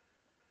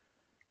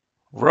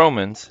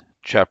Romans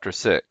chapter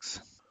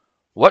 6.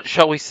 What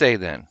shall we say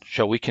then?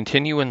 Shall we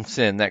continue in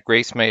sin that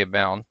grace may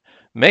abound?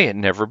 May it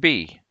never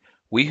be.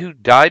 We who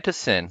died to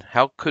sin,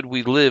 how could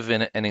we live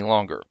in it any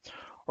longer?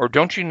 Or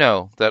don't you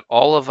know that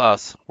all of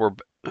us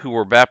who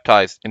were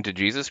baptized into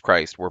Jesus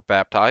Christ were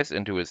baptized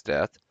into his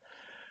death?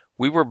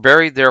 We were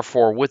buried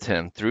therefore with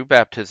him through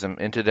baptism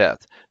into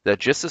death, that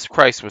just as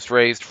Christ was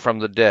raised from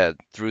the dead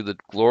through the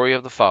glory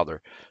of the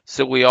Father,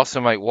 so we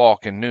also might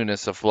walk in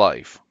newness of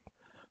life.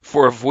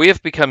 For if we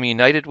have become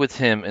united with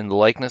him in the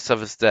likeness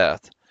of his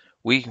death,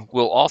 we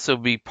will also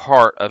be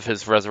part of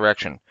his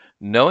resurrection,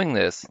 knowing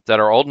this, that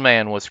our old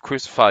man was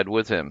crucified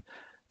with him,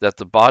 that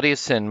the body of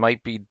sin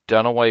might be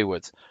done away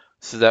with,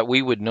 so that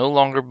we would no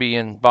longer be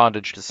in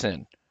bondage to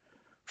sin.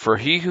 For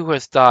he who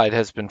has died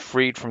has been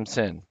freed from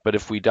sin. But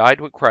if we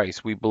died with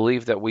Christ, we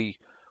believe that we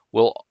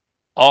will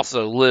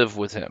also live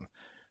with him,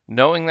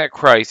 knowing that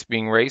Christ,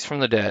 being raised from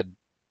the dead,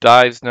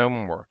 dies no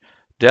more.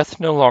 Death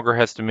no longer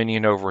has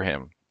dominion over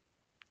him.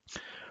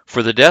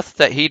 For the death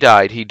that he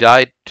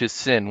died to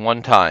sin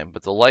one time,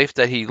 but the life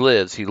that he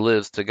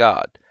lives to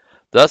God.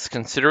 Thus,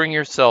 considering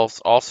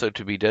yourselves also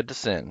to be dead to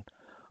sin,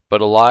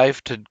 but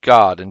alive to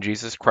God in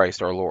Jesus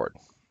Christ our Lord.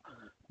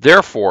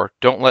 Therefore,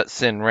 don't let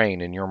sin reign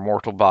in your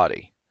mortal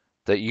body,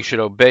 that you should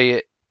obey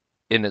it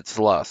in its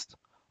lust.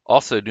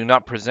 Also, do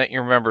not present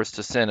your members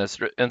to sin as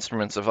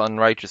instruments of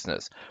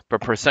unrighteousness,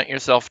 but present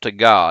yourself to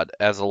God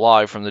as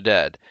alive from the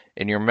dead,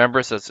 and your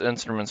members as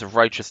instruments of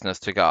righteousness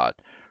to God.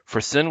 For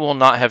sin will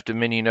not have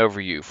dominion over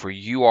you, for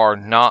you are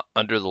not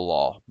under the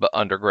law, but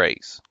under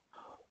grace.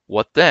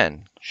 What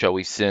then? Shall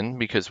we sin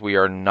because we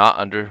are not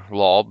under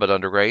law, but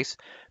under grace?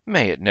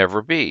 May it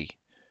never be.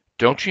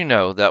 Don't you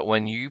know that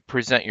when you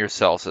present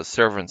yourselves as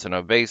servants and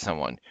obey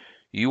someone,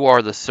 you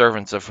are the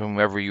servants of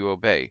whomever you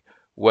obey,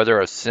 whether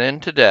of sin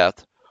to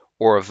death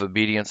or of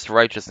obedience to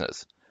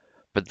righteousness?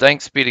 But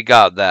thanks be to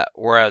God that,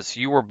 whereas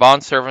you were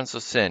bondservants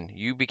of sin,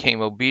 you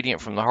became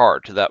obedient from the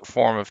heart to that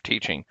form of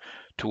teaching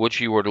to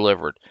which you were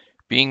delivered.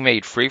 Being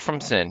made free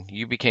from sin,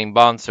 you became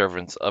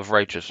bondservants of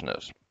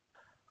righteousness.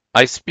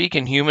 I speak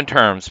in human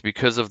terms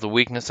because of the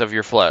weakness of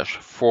your flesh,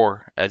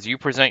 for as you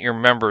present your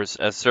members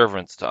as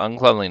servants to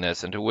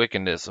uncleanliness and to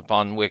wickedness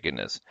upon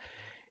wickedness,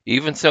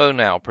 even so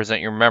now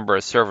present your members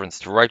as servants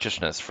to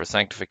righteousness for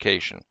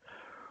sanctification.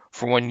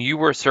 For when you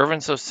were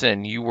servants of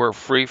sin, you were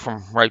free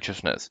from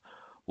righteousness.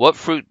 What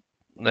fruit,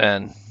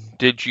 then,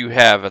 did you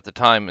have at the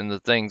time in the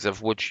things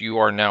of which you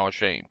are now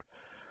ashamed?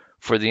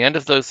 For the end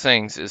of those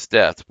things is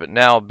death, but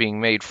now, being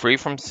made free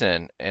from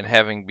sin, and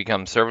having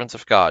become servants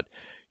of God,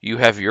 you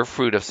have your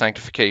fruit of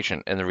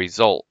sanctification and the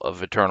result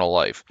of eternal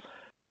life.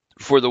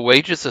 For the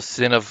wages of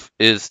sin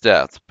is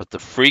death, but the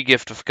free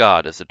gift of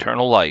God is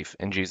eternal life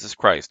in Jesus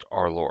Christ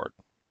our Lord.